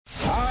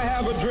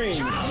have a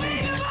dream.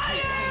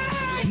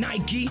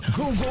 Nike,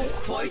 Google.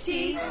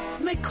 Quotey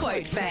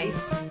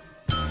McQuoteface.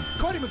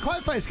 Quotey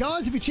McQuoteface,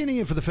 guys. If you're tuning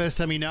in for the first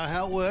time, you know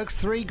how it works.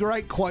 3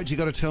 great quotes. You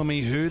got to tell me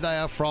who they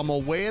are from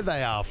or where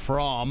they are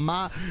from.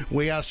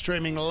 We are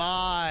streaming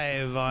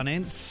live on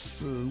On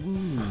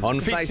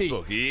Fitzy.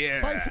 Facebook.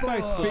 Yeah.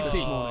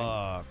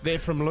 Facebook. They're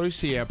from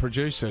Lucy, our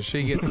producer.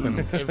 She gets them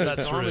every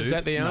That's time. rude. Is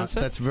that the No,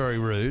 answer? that's very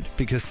rude,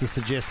 because to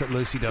suggest that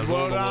Lucy does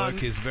all the done.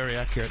 work is very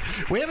accurate.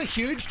 We have a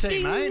huge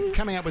team, mate,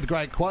 coming up with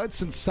great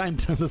quotes. And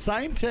the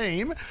same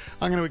team,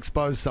 I'm going to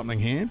expose something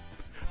here.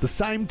 The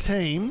same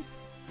team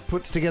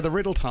puts together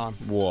riddle time.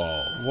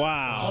 Whoa.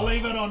 Wow.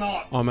 Believe it or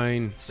not. I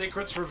mean,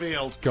 Secrets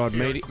revealed. God,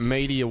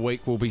 Media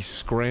Week will be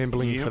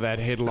scrambling Yep. for that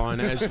headline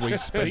as we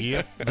speak.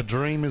 Yep, the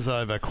dream is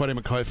over. Quotey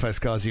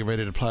McQuoteface, guys, are you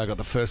ready to play? I got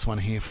the first one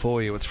here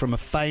for you. It's from a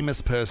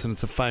famous person.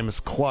 It's a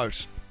famous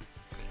quote.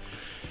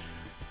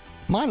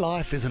 My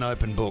life is an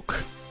open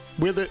book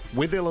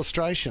with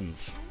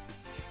illustrations.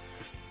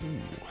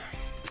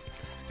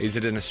 Is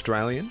it an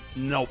Australian?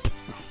 Nope.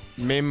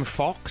 Mem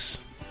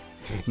Fox.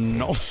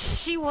 Nope.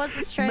 She was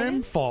Australian.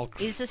 Mem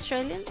Fox. Is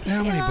Australian?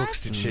 How many Yeah.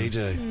 books did she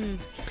do?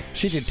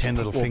 She did 10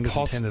 Little Well, Fingers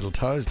and 10 Little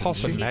Toes, didn't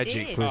Possum she?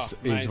 Magic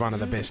did. is one of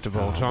the best of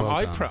all time.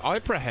 well done.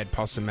 Oprah had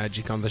Possum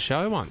Magic on the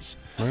show once.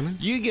 Really?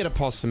 You get a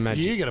Possum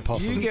Magic. You get a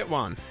possum. You get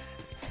one.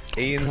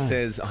 Ian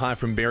says, hi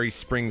from Berry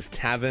Springs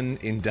Tavern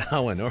in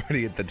Darwin.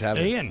 Already at the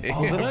tavern. Ian?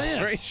 Oh, is it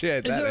Ian?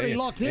 Appreciate He's that. already Ian.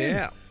 locked in.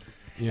 Yeah.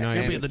 You know,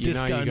 He'll be at the you know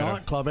disco you gotta-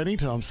 nightclub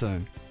anytime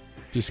soon.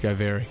 Disco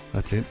Very.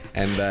 That's it.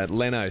 And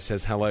Leno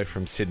says hello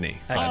from Sydney.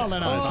 Oh,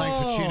 Leno, thanks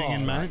for tuning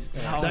in, mate.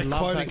 That love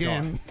quote that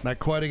again. That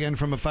quote again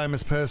from a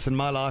famous person.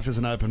 My life is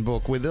an open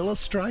book with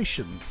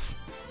illustrations.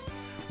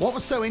 What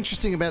was so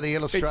interesting about the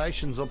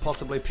illustrations, or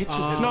possibly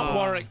pictures? It's in not them?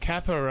 Warwick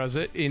Capper, is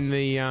it? In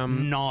the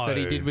No. that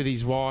he did with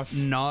his wife.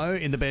 No,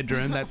 in the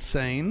bedroom. That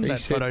scene, He that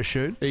said- photo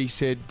shoot. He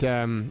said,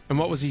 and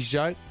what was his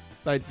joke?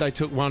 They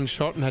took one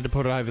shot and had to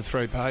put it over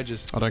 3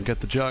 pages. I don't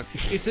get the joke.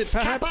 Is it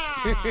perhaps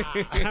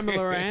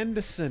Pamela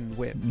Anderson,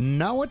 Whip?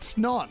 No, it's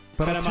not.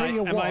 But I'll tell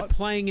you am I what.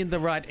 playing in the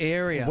right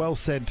area? Well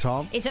said,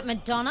 Tom. Is it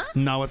Madonna?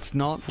 No, it's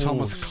not. Tom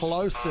was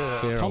closer.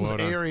 Sarah, Tom's well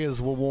done. areas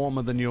were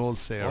warmer than yours,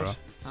 Sarah. What?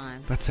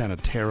 Fine. That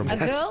sounded terrible. A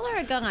girl or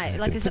a guy?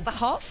 Like, is it the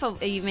Hoff? Or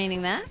are you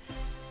meaning that?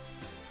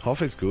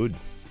 Hoff is good.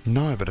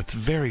 No, but it's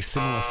very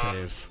similar,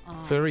 says.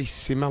 Very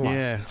similar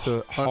Yeah. to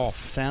It Hoff.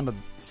 sounded.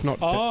 It's not.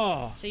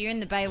 Oh, So you're in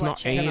the It's not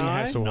Baywatch. Ian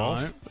I?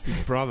 Hasselhoff, his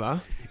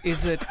brother.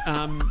 is it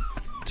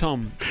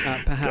Tom?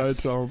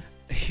 Perhaps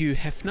Hugh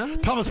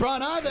Hefner? Thomas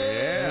Bryan, are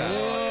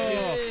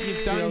there?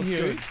 You've done Feels you.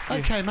 good.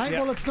 Okay, mate.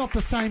 Yeah. Well, it's not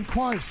the same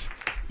quote.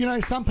 You know,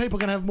 some people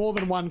can have more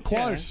than one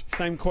quote. Yeah,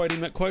 same quoting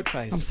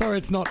McQuoteface. I'm sorry,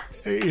 it's not.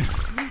 Ian.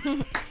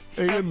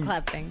 Stop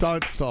clapping.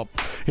 Don't stop.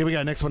 Here we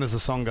go. Next one is a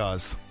song,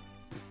 guys.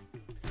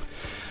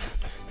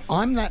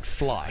 I'm that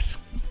flight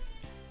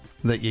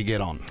that you get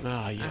on.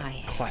 Oh, yeah. Oh,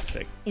 yeah.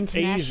 Classic.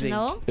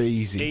 International.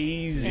 Easy.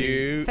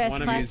 Easy. First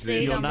One of class his-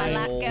 seat Your on my name-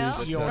 lap,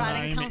 girl. Your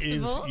Riding name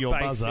comfortable. is your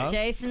Basic. buzzer.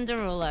 Jason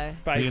Derulo.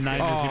 Basic. Your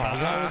name is your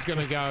buzzer. I was going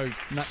to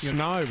go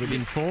snow with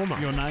Informer.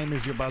 Your name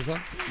is your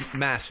buzzer.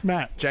 Matt.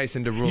 Matt.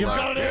 Jason Derulo. You've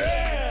got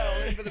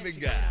it. For the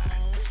big guy.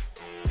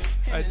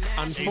 It's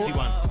Easy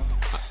one.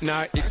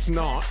 No, it's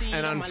not.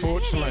 And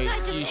unfortunately,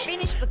 Yes, I just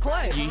finished the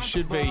quote. you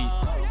should be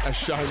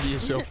ashamed of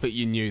yourself that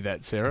you knew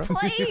that, Sarah.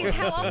 Please,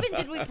 how often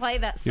did we play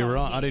that song? You're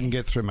right. I here? didn't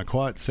get through my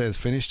quote. Says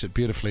finished it.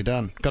 Beautifully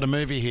done. Got a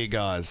movie here,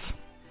 guys.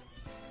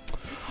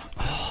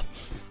 Oh,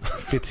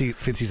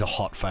 Fitzy's a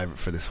hot favourite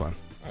for this one.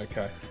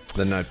 Okay.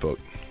 The Notebook.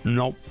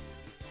 Nope.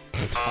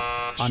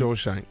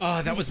 Shawshank.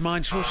 Oh, that was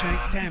mine,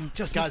 Shawshank. Damn,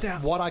 just Guys, missed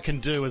out. what I can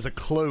do as a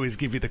clue is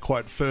give you the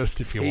quote first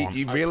if you want.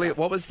 You really?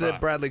 What was the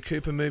Bradley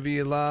Cooper movie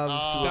you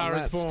loved? Star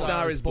is Born.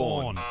 Star is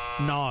Born.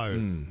 No.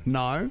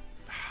 No.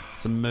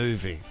 It's a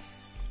movie.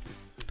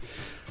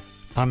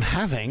 I'm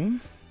having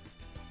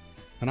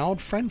an old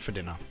friend for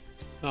dinner.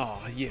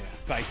 Oh, yeah,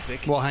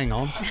 basic. Well, hang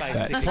on.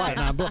 Basic. Play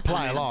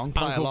along.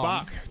 Play Uncle along.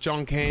 Buck.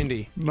 John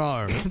Candy. No.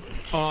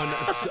 On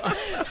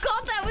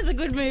God, that was a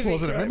good movie.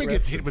 Wasn't it? Remember he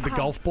gets hit with the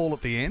golf ball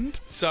at the end?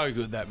 so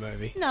good that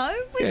movie. No.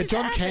 when Yeah, did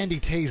John that Candy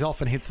tees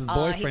off and hits his Oh,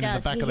 boyfriend he in the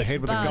does. back He of the hits head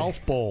a with a bug.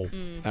 golf ball.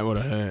 That would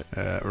have hurt.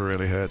 It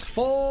really hurts.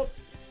 4.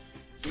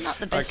 happen? Not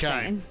the best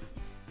Okay. song.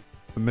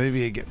 The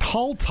movie again.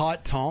 Hold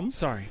tight, Tom.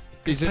 Sorry.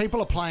 Is it?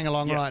 People are playing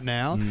along right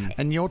now,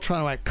 and you're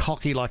trying to act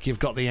cocky like you've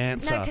got the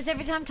answer. No, because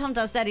every time Tom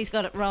does that, he's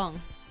got it wrong.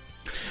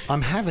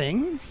 I'm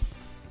having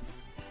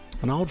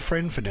an old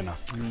friend for dinner.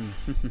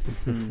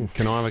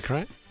 Can I have a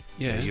crack?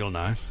 Yeah. You'll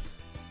know.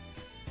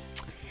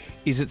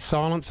 Is it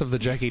Silence of the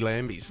Jackie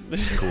Lambys?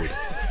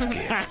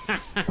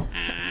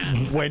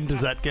 When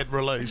does that get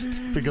released?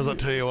 Because I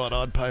tell you what,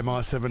 I'd pay my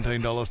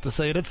 $17 to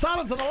see it. It's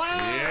Silence of the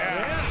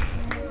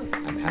Lambs.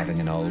 I'm having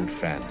an old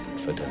friend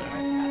for dinner.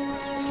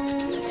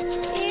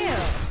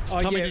 Ew.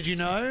 Tommy, yeah, did you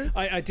know?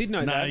 I did know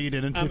No, that. you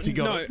didn't. Fitzy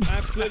got no, it. I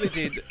absolutely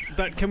did.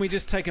 But can we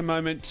just take a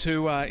moment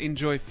to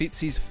enjoy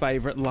Fitzy's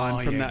favourite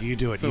line from that you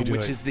do it, film, you do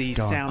which is is the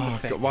Go on. sound Oh,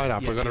 effect. wait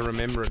up, Yeah. I've got to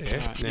remember it here.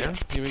 Right, now. yeah,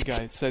 here we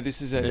go. So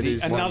this is, It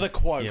is- another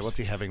quote Yeah, what's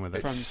he having with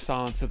it? from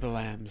Silence of the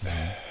Lambs.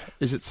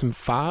 Is it some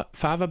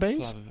fava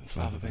beans?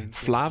 Flava beans.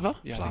 Flava?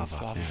 Yeah, I think it's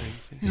flava yeah.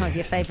 beans. Yeah. Oh,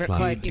 your favourite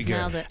quote. You've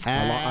nailed it.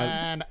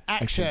 And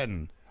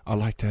action. I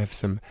like to have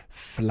some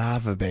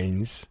flava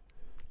beans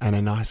and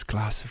a nice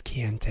glass of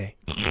Chianti.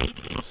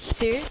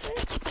 Seriously?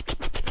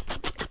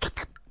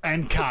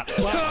 And cut.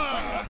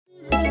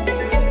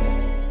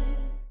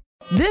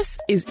 This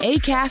is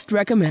Acast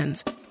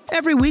Recommends.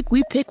 Every week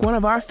we pick one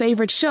of our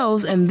favorite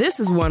shows, and this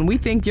is one we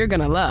think you're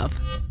gonna love.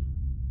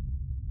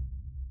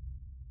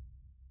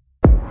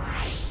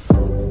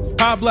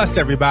 God bless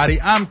everybody.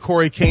 I'm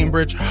Corey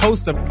Cambridge,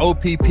 host of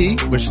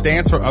OPP, which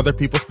stands for Other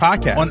People's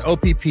Podcast. On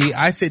OPP,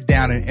 I sit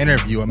down and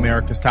interview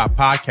America's top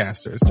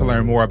podcasters to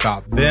learn more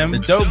about them, the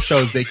dope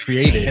shows they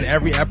created. In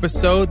every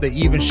episode, they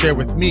even share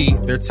with me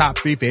their top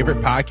 3 favorite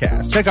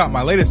podcasts. Check out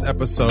my latest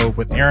episode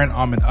with Aaron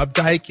Almond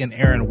Updike and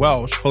Aaron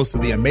Welsh, host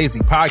of the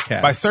Amazing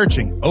Podcast, by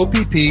searching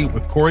OPP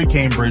with Corey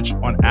Cambridge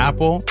on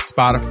Apple,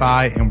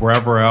 Spotify, and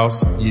wherever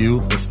else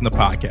you listen to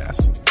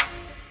podcasts.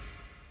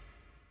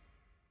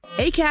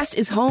 Acast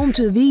is home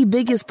to the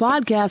biggest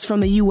podcasts from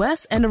the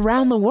U.S. and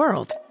around the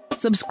world.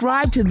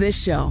 Subscribe to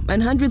this show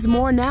and hundreds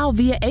more now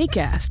via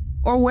Acast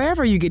or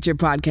wherever you get your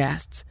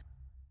podcasts.